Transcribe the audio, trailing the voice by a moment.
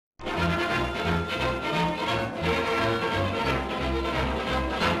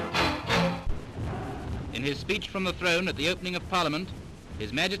In his speech from the throne at the opening of Parliament,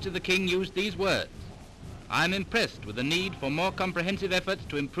 His Majesty the King used these words: "I am impressed with the need for more comprehensive efforts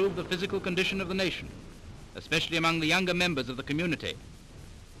to improve the physical condition of the nation, especially among the younger members of the community."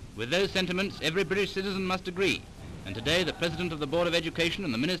 With those sentiments, every British citizen must agree, and today the President of the Board of Education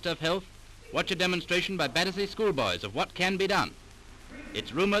and the Minister of Health watch a demonstration by Battersea schoolboys of what can be done.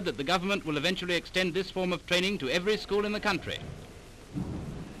 It's rumoured that the government will eventually extend this form of training to every school in the country.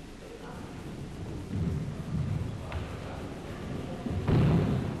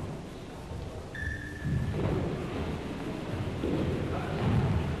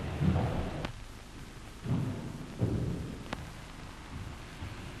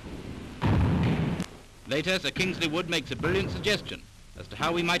 Later, Sir Kingsley Wood makes a brilliant suggestion as to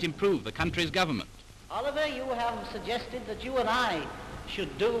how we might improve the country's government. Oliver, you have suggested that you and I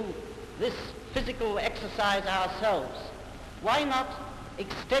should do this physical exercise ourselves. Why not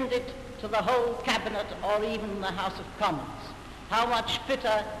extend it to the whole cabinet or even the House of Commons? How much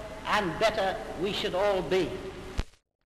fitter and better we should all be.